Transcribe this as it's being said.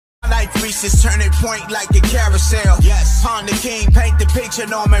life reaches turning point like a carousel. Yes, on the king, paint the picture,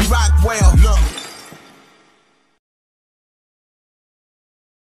 Norman Rockwell. Look.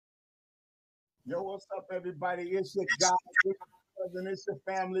 Yo, what's up, everybody? It's your guy, it's your cousin, it's your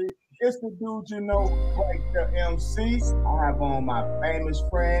family. It's the dude you know, right, the MC. I have on my famous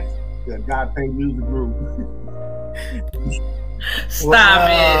friends, the Agape Music Group. Stop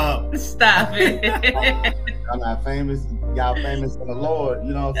it. I'm not famous. Y'all famous in the Lord.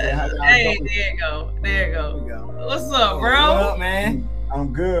 You know what I'm saying? How y'all Hey, doing? there you go. What's up, bro? What up, man?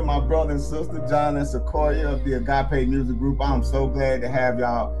 I'm good, my brother and sister, John and Sequoia of the Agape Music Group. I'm so glad to have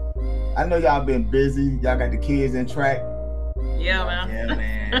y'all. I know y'all been busy. Y'all got the kids in track. Yeah, man. Yeah,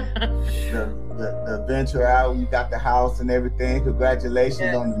 man. the venture out. You got the house and everything.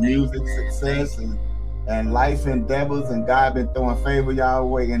 Congratulations on the music success and life endeavors. And God been throwing favor y'all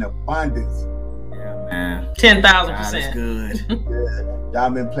way in abundance. Yeah, man. 10,000%. That's good. Yeah.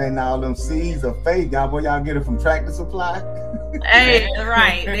 Y'all been planting all them seeds of faith. Y'all get it from Tractor Supply. Hey,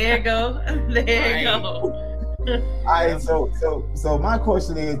 right. There you go. There you go. All right, so my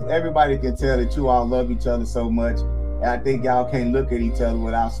question is, everybody can tell that you all love each other so much, and I think y'all can't look at each other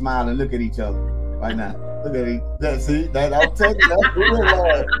without smiling. Look at each other right now. Look at each other. See that? I'm telling you, that's real.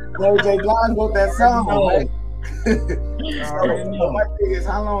 Mary J. Blige wrote that song. Right? So my thing is,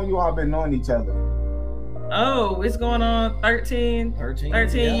 how long you all been knowing each other? Oh, it's going on 13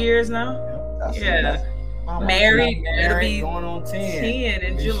 years now. Yeah. Married, it'll be going on 10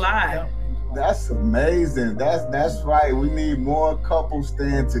 in July. Yeah. That's amazing. That's right. We need more couples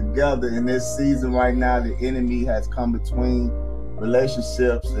staying together in this season right now. The enemy has come between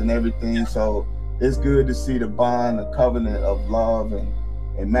relationships and everything. So it's good to see the bond, the covenant of love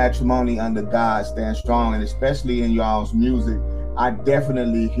and matrimony under God stand strong. And especially in y'all's music, I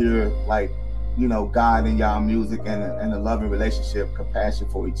definitely hear, like, you know, God in y'all music and a loving relationship, compassion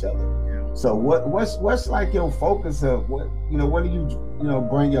for each other. So what's like your focus of what do you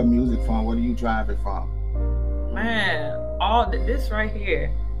bring your music from? What do you drive it from? Man, all this right here,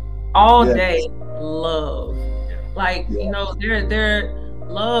 all day love. Like, their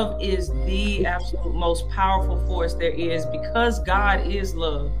love is the absolute most powerful force there is, because God is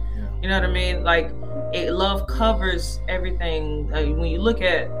love. You know what I mean? Like, love covers everything. Like, when you look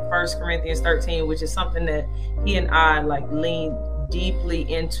at 1 Corinthians 13, which is something that he and I like lean deeply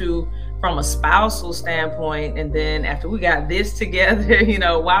into from a spousal standpoint, and then after we got this together,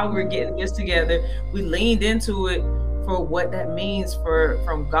 while we were getting this together, we leaned into it for what that means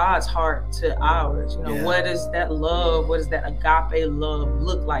from God's heart to ours. What is that love? What does that agape love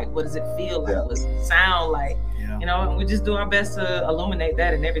look like? What does it feel like? What does it sound like? And we just do our best to illuminate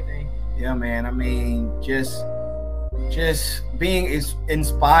that and everything. Yeah, man. I mean, just being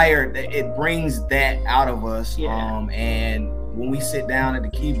inspired, it brings that out of us. And when we sit down at the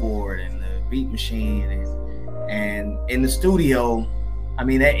keyboard and the beat machine and in the studio, I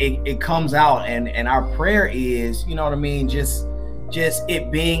mean, it comes out, and our prayer is, you know what I mean, just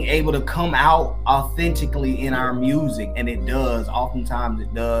it being able to come out authentically in our music. And it does. Oftentimes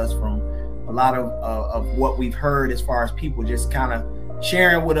it does, from a lot of what we've heard as far as people just kind of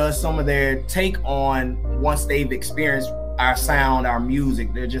sharing with us some of their take on once they've experienced our sound, our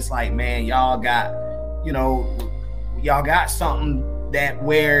music. They're just like, man, y'all got something that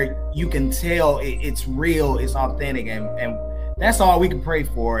where you can tell it's real, it's authentic, and that's all we can pray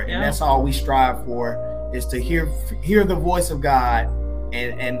for, and that's all we strive for, is to hear the voice of God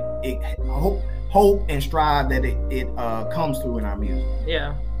and hope and strive that it comes through in our music.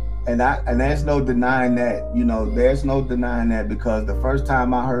 Yeah. And there's no denying that, there's no denying that, because the first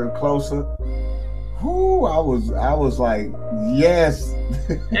time I heard Closer, I was like, yes.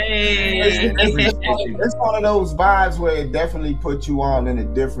 Hey. It's one of those vibes where it definitely puts you on in a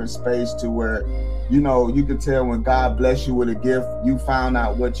different space, to where, you can tell when God bless you with a gift, you found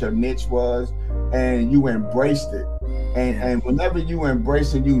out what your niche was and you embraced it. And whenever you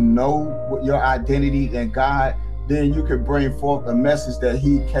embrace and what your identity in God, then you can bring forth a message that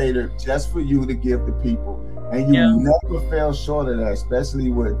he catered just for you to give to people. And you never fell short of that,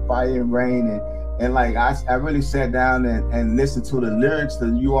 especially with Fire and Rain. And like, I really sat down and listened to the lyrics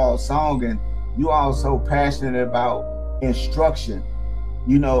to you all's song, and you all so passionate about instruction,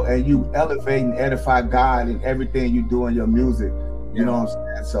 and you elevate and edify God in everything you do in your music. You know what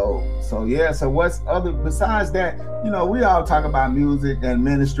I'm saying? So what's other besides that? We all talk about music and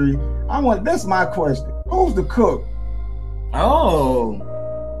ministry. That's my question. Who's the cook? Oh,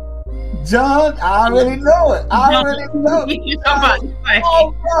 John, I already know it. I already know it.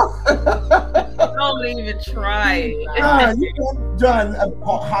 Don't even try it. John,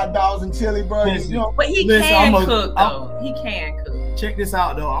 hot dogs and chili burgers. But he can cook, though. He can cook. check this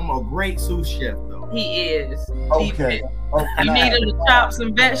out though. I'm a great sous chef though. He is. Okay. You need him to chop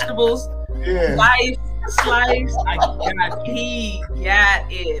some vegetables. Yeah. Slice. He got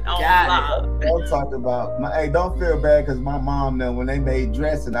it on lock. I'm talking about. Hey, don't feel bad because my mom, then when they made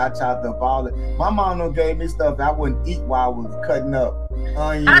dressing, I chopped up all it. My mom done gave me stuff I wouldn't eat while I was cutting up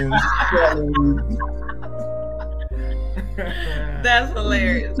onions. That's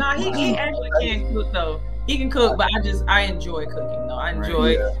hilarious. No, he actually can cook though. He can cook, but I enjoy cooking though. I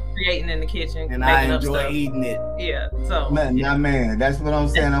enjoy creating in the kitchen, and I enjoy eating it. Yeah. So man, that's what I'm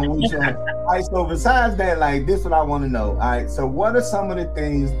saying. I want you. All right. So besides that, like this, is what I want to know. All right. So what are some of the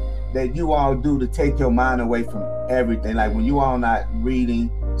things that you all do to take your mind away from everything? Like when you all not reading,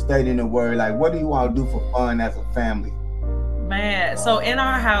 studying the word. Like what do you all do for fun as a family? Man, so in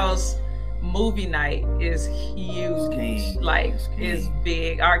our house, movie night is huge. It's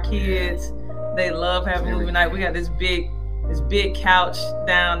big. Our kids. They love having movie night. We got this big couch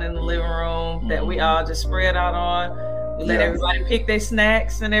down in the living room that we all just spread out on. We let everybody pick their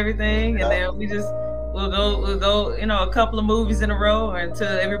snacks and everything, and then we'll go, a couple of movies in a row until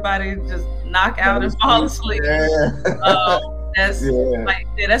everybody just knock out and fall asleep. That's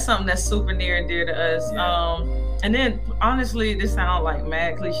something that's super near and dear to us. And then honestly, this sounds like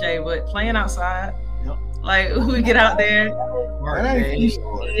mad cliche, but playing outside. Like we get out there, in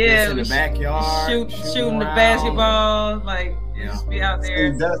the backyard, shooting the basketball, like just be out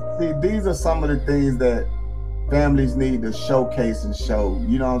there. See, these are some of the things that families need to showcase and show.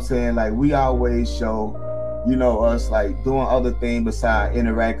 You know what I'm saying? Like we always show, us like doing other things besides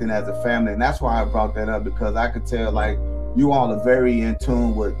interacting as a family, and that's why I brought that up because I could tell like you all are very in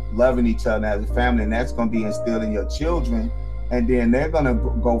tune with loving each other as a family, and that's going to be instilled in your children. And then they're gonna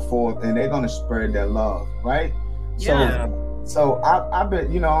go forth and they're gonna spread their love, right? Yeah. So I've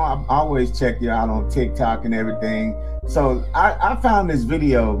been, I always check you out on TikTok and everything. So I found this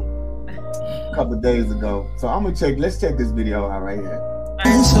video a couple of days ago. So let's check this video out right here.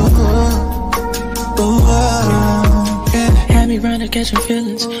 Had me running, catching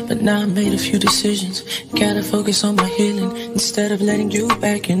feelings, but now I made a few decisions. Gotta focus on my healing instead of letting you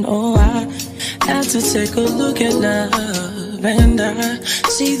back in. Oh, I had to take a look at love. And I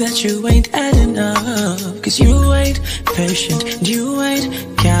see that you ain't adding up, cause you ain't patient, you ain't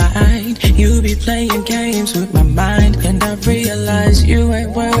kind. You be playing games with my mind, and I realize you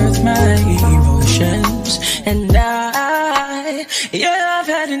ain't worth my emotions. And I've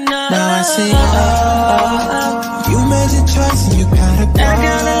had enough. Now I say, you made the choice and you gotta go. I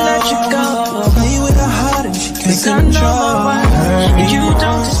gotta let you go. Play with her heart and she can't control her. You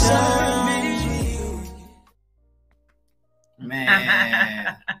don't deserve.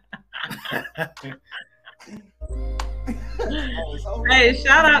 Man. Hey,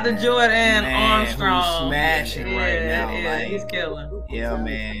 shout out to Jordan Armstrong. Smashing right now. Yeah, he's killing. Yeah,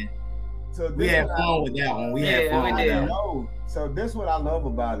 man. So we had fun with that one. We had fun with that one. So this is what I love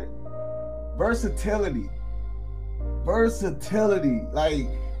about it. Versatility. Like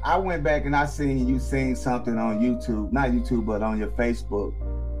I went back and I seen you sing something on YouTube, not YouTube, but on your Facebook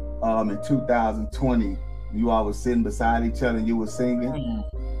in 2020. You all was sitting beside each other and you were singing.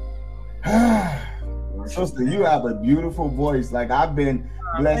 Sister, you have a beautiful voice. Like I've been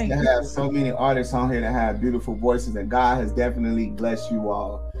blessed to have so many artists on here that have beautiful voices, and God has definitely blessed you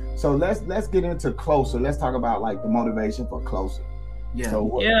all. So let's get into Closer. Let's talk about like the motivation for Closer. Yeah.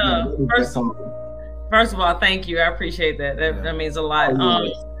 So first of all, thank you. I appreciate that. That means a lot.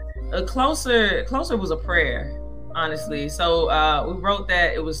 Closer was a prayer. Honestly, so we wrote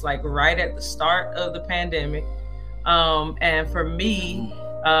that. It was like right at the start of the pandemic, and for me,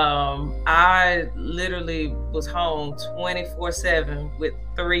 I literally was home 24/7 with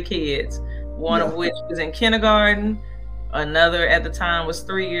 3 kids, one of which was in kindergarten, another at the time was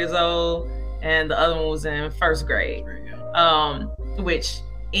 3 years old, and the other one was in 1st grade. Which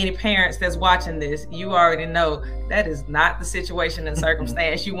any parents that's watching this, you already know that is not the situation and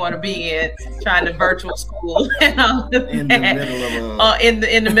circumstance you want to be in, trying to virtual school and all of in the middle of in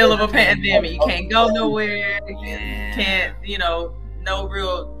the middle of a pandemic. You can't go nowhere. You can't, no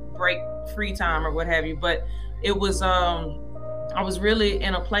real break, free time or what have you. But it was I was really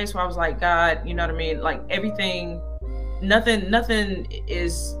in a place where I was like, God, you know what I mean? Like everything, nothing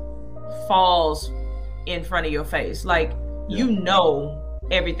is falls in front of your face. Like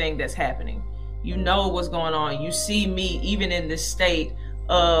everything that's happening, what's going on. You see me even in this state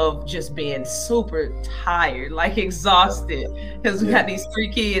of just being super tired, like exhausted, because we got these 3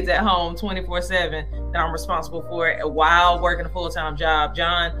 kids at home 24/7 that I'm responsible for while working a full-time job.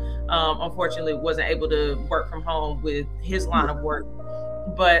 John unfortunately wasn't able to work from home with his line of work,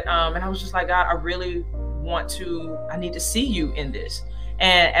 but and I was just like, God, I really need to see you in this.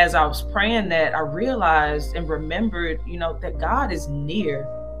 And as I was praying that, I realized and remembered, that God is near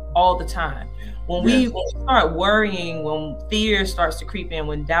all the time. When we start worrying, when fear starts to creep in,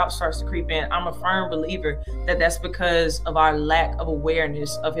 when doubt starts to creep in, I'm a firm believer that that's because of our lack of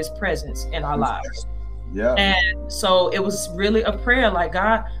awareness of his presence in our lives. Yeah. And so it was really a prayer, like,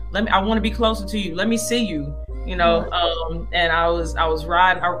 God, I want to be closer to you. Let me see you, And I was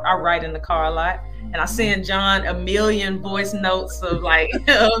riding, I ride in the car a lot, and I send John a million voice notes of like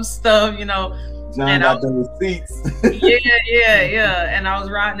stuff, John and got the receipts. yeah. And I was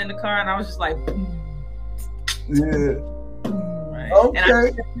riding in the car, and I was just like, boom. Yeah. Right.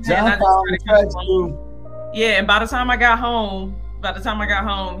 Okay. John found the tracks too. Yeah, and by the time I got home,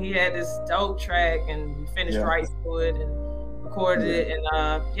 he had this dope track, and we finished writing to it and recorded it, and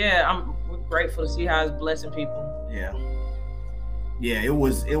I'm grateful to see how it's blessing people. Yeah, it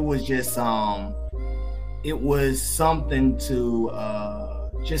was just it was something to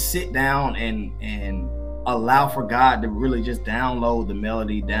just sit down and allow for God to really just download the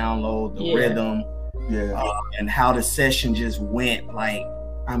melody, download the rhythm, and how the session just went. Like,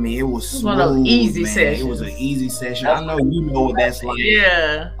 I mean, it was smooth, one of those easy sessions. It was an easy session. I know you know what that's like.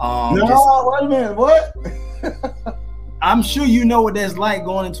 Yeah. Wait a minute, what? I'm sure you know what that's like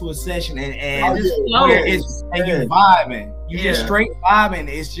going into a session and you're vibing. You're just straight vibing.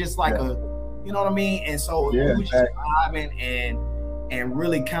 It's just like a, you know what I mean? And so we were just vibing and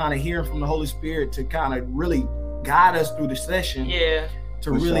really kind of hearing from the Holy Spirit to kind of really guide us through the session. Yeah.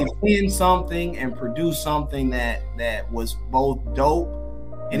 To really pin something and produce something that was both dope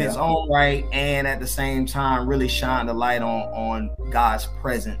in its own right, and at the same time really shine the light on God's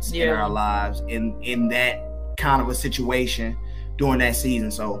presence in our lives in that kind of a situation during that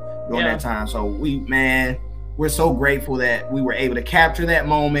season. So during that time. So we're so grateful that we were able to capture that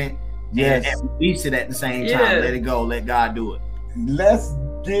moment and release it at the same time. Let it go. Let God do it. Let's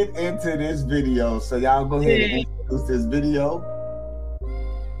get into this video. So y'all go ahead and introduce this video.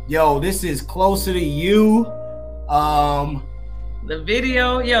 Yo, this is Closer to You. The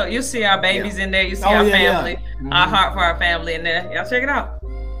video, you'll see our babies in there. You see our family, our heart for our family in there. Y'all check it out.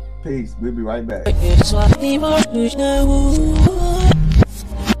 Peace. We'll be right back. Draw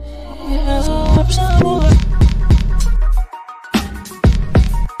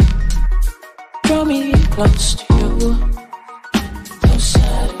me close to you, closer to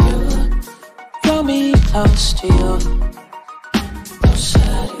you. Draw me close to you, closer to you.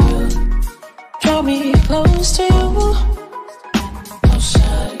 Draw me close to you,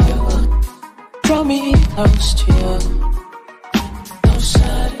 closer to you. Draw me close to you,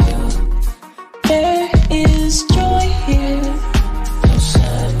 closer to you. There is joy here,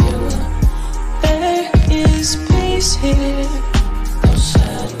 closer to you. There is peace here,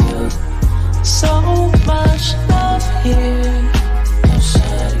 closer to you. So much love here,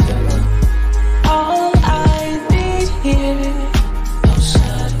 closer to you. All I need here,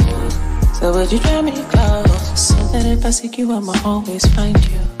 closer to you. So would you draw me close, so that if I seek you, I'ma always find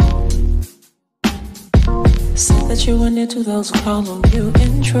you? Said that you were near to those who call on you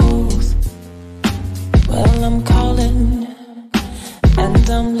in truth. Well, I'm calling, and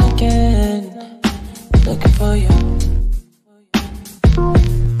I'm looking for you.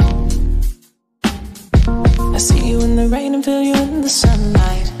 I see you in the rain and feel you in the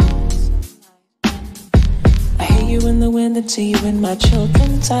sunlight. I hear you in the wind and see you in my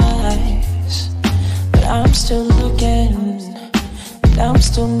children's eyes. But I'm still looking, and I'm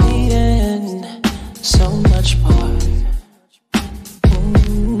still needing so much more.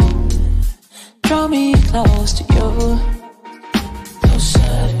 Draw me close to you, closer to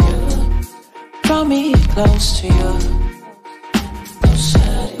you. Draw me close to you, closer to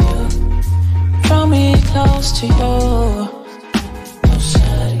you. Draw me close to you, closer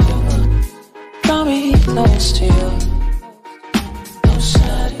to you. Draw me close to you,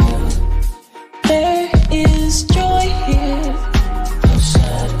 closer to you. There is joy here,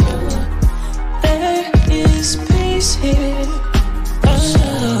 closer to you. There is peace here, closer to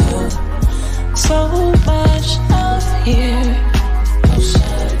you. So much love here,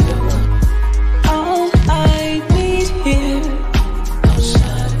 closer to you. All I need here, closer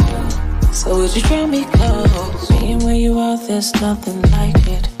to you. So would you draw me close? Being where you are, there's nothing like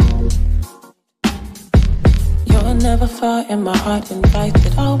it. You're never far in my heart,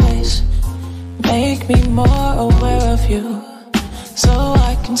 invited always. Make me more aware of you, so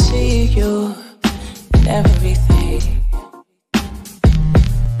I can see you in everything.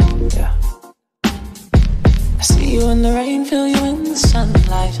 Yeah. I see you in the rain, feel you in the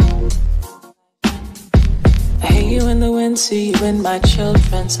sunlight. I hear you in the wind, see you in my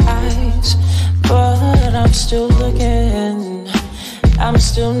children's eyes. but I'm still looking. I'm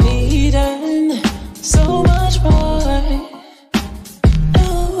still needing so much more.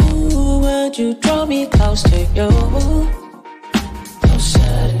 Ooh, would you draw me close to you?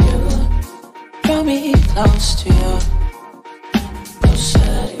 Closer to you. Draw me close to you.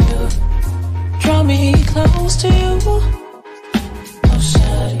 Closer to you. Draw me close to you.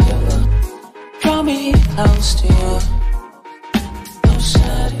 Closer to you. Draw me close to you.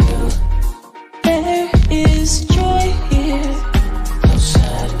 Closer to you. There is joy here.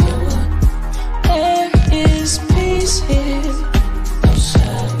 Closer to you. There is peace here.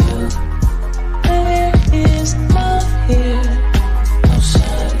 Closer to you. There is love here.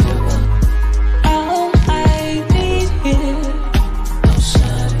 Closer to you. All I need here.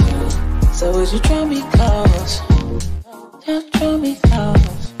 Closer to you. So would you draw me close? Yeah, draw me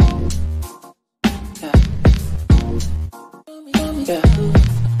close. Yeah. Yeah.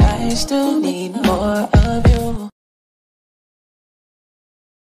 I still need more of you.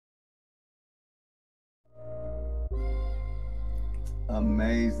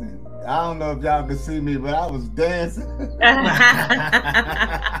 Amazing. I don't know if y'all can see me, but I was dancing.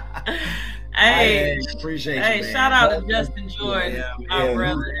 Hey, appreciate you. Hey, man. shout out to Justin Jordan, our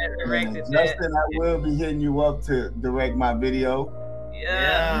brother that directed that. Justin, I will be hitting you up to direct my video.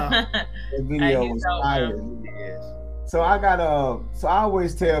 Yeah. The video was fire. So I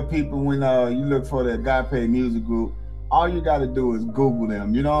always tell people when you look for the Agape music group, all you got to do is Google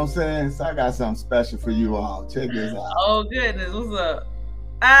them. You know what I'm saying? So I got something special for you all. Check this out. Oh goodness, what's up?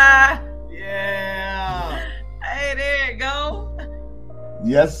 Yeah. Hey, there you go.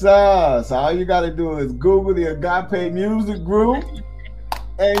 Yes, sir. So all you got to do is Google the Agape music group,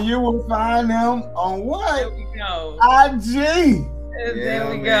 and you will find them on what? There we go. IG. There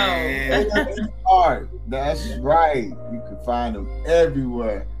we go. Art. That's right. You can find them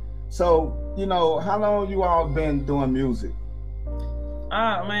everywhere. So, you know, how long you all been doing music?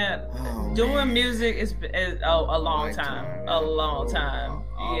 Oh man, doing music is a long time. A long time.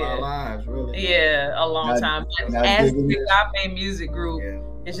 All our lives, really. Yeah, a long time. But as the Agape music group,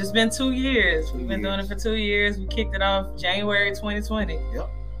 it's just been 2 years. We've been doing it for 2 years. We kicked it off January 2020. Yep.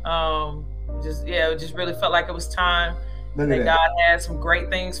 It just really felt like it was time that God had some great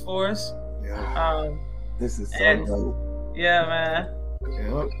things for us. Yeah. This is so dope. Yeah, man.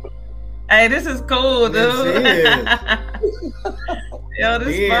 Yep. Hey, this is cool, dude. This Yo, this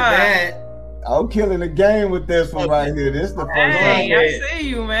is fun. I'm killing the game with this one right here. This is the first time. Hey, I see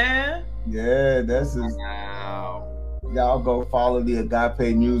you, man. Yeah, this is. Wow. Y'all go follow the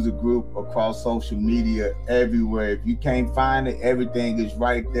Agape music group across social media everywhere. If you can't find it, everything is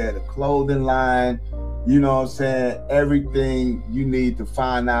right there. The clothing line, you know what I'm saying? Everything you need to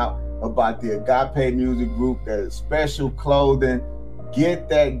find out about the Agape music group, that special clothing. Get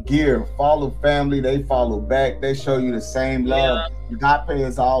that gear. Follow family, they follow back. They show you the same love. Yeah. Agape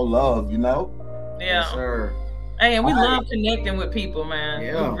is all love, you know? Yeah. Yes, sir. Hey, and we love connecting with people, man.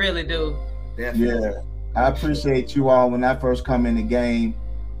 Yeah. We really do. Definitely. Yeah. I appreciate you all. When I first come in the game,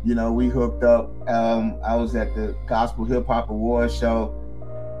 you know, we hooked up. I was at the Gospel Hip Hop Awards show.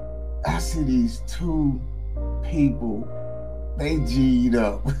 I see these two people, they G'd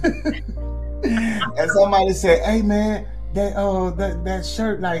up. And somebody said, hey man, that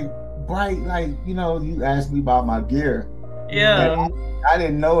shirt, like bright, like, you know, you asked me about my gear. Yeah. I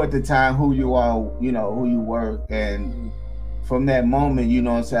didn't know at the time who you all, you know, who you were. And from that moment, you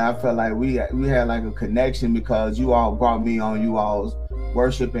know what I'm saying, I felt like we had like a connection, because you all brought me on you all's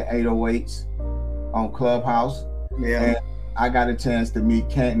worshiping 808s on Clubhouse. Yeah. And I got a chance to meet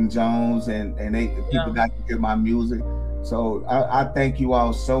Canton Jones, and people got to hear my music. So I thank you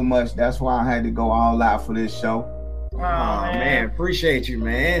all so much. That's why I had to go all out for this show. Oh, man. Appreciate you,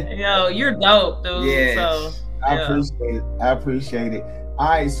 man. Yo, you're dope, dude. Yes. So, I appreciate it. All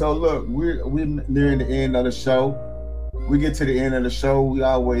right, so look, we're nearing the end of the show. We get to the end of the show, we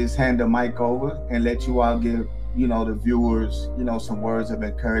always hand the mic over and let you all give, you know, the viewers, you know, some words of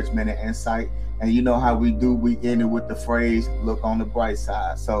encouragement and insight. And you know how we do, we end it with the phrase, look on the bright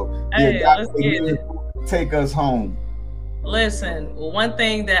side. So hey, let's get it. Take us home. Listen, one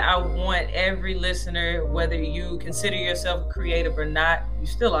thing that I want every listener, whether you consider yourself creative or not, you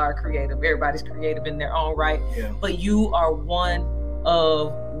still are creative. Everybody's creative in their own right. Yeah. But you are one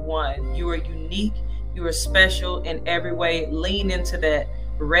of one. You are unique. You are special in every way. Lean into that.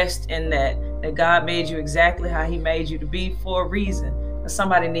 Rest in that God made you exactly how he made you to be for a reason. And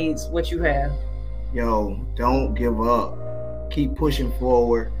somebody needs what you have. Yo, don't give up. Keep pushing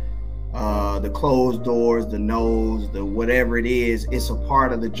forward. The closed doors, the no's, the whatever it is, it's a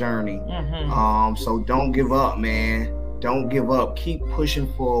part of the journey. Mm-hmm. So don't give up, man. Don't give up. Keep pushing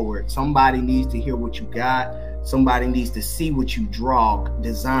forward. Somebody needs to hear what you got. Somebody needs to see what you draw,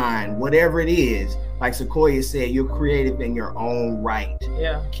 design, whatever it is. Like Sequoia said, you're creative in your own right.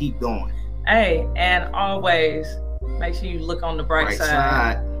 Yeah. Keep going. Hey, and always make sure you look on the bright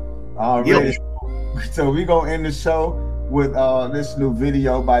side. All right. So we're going to end the show with this new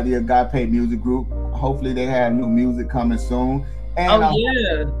video by the Agape Music Group. Hopefully they have new music coming soon. And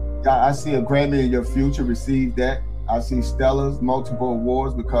I see a Grammy in your future. Receive that. I see Stella's multiple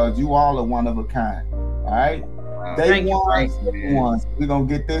awards because you all are one of a kind. All right. Day one. We're going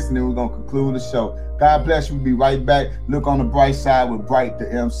to get this and then we're going to conclude the show. God bless you. We'll be right back. Look on the bright side with Bright, the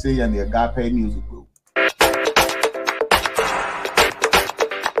MC, and the Agape Music Group.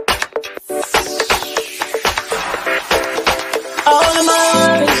 All of my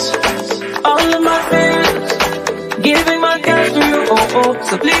eyes, all of my fears, giving my cash to you, oh,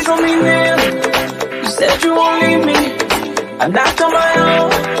 so please don't be near. You said you won't leave me. I knocked on my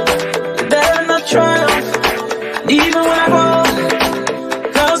own. You better not triumph. Even when I fall,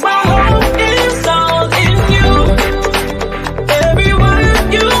 'cause my hope is all in you. Every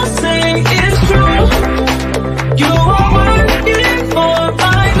word you say is true. You are working for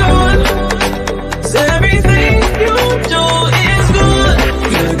my good. 'Cause everything you do is good.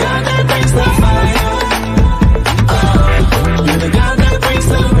 You're the God that brings the fire. Oh, you're the God that brings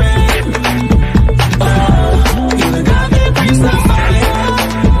the rain. Oh, you're the God that brings the fire.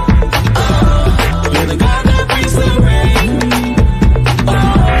 Oh, you're the God that brings the rain. Oh,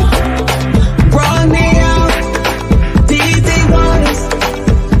 brought me out deep, deep waters.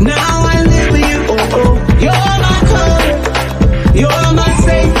 Now I live with you. Oh, oh, you're my cover. You're my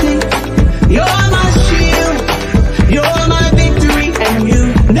safety. You're my shield. You're my victory, and you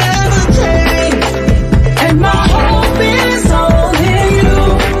never change. And my hope is all in you.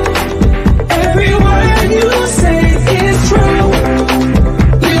 Every word you say is true.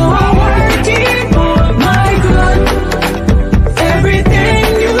 You are working for my good. Everything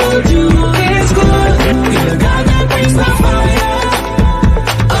you do is good. You're the God that brings the fire.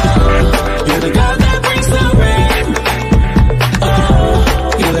 Oh, you're the God that brings the rain. Oh,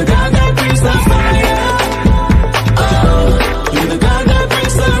 you're the God that brings the fire. Oh, you're the God that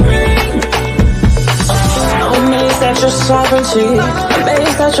brings the rain. I'm amazed at your sovereignty,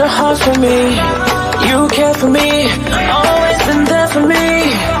 amazed at your heart for me. You care for me, always been there for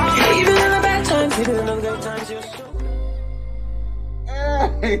me. Even in the bad times, even in the good times, you're so...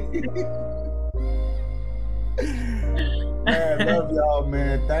 Man, love y'all,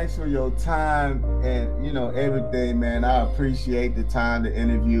 man. Thanks for your time and everything, man. I appreciate the time to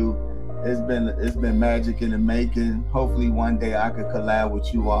interview. It's been magic in the making. Hopefully one day I could collab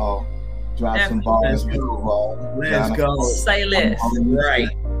with you all, drop some bars with you all. Let's go. Say less. Right.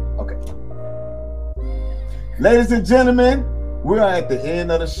 Okay. Ladies and gentlemen, we are at the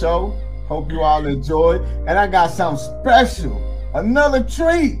end of the show. Hope you all enjoyed. And I got something special. Another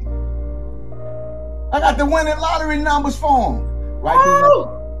treat. I got the winning lottery numbers for him. Right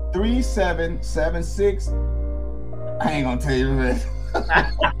there. 3776. I ain't gonna tell you the rest.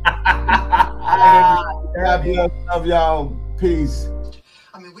 God bless. Love y'all. Peace.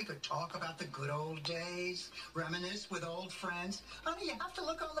 I mean, we could talk about the good old days, reminisce with old friends. I mean, you have to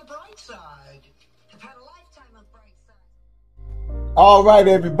look on the bright side. I've had a lifetime of bright side. All right,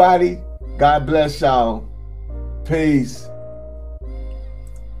 everybody. God bless y'all. Peace.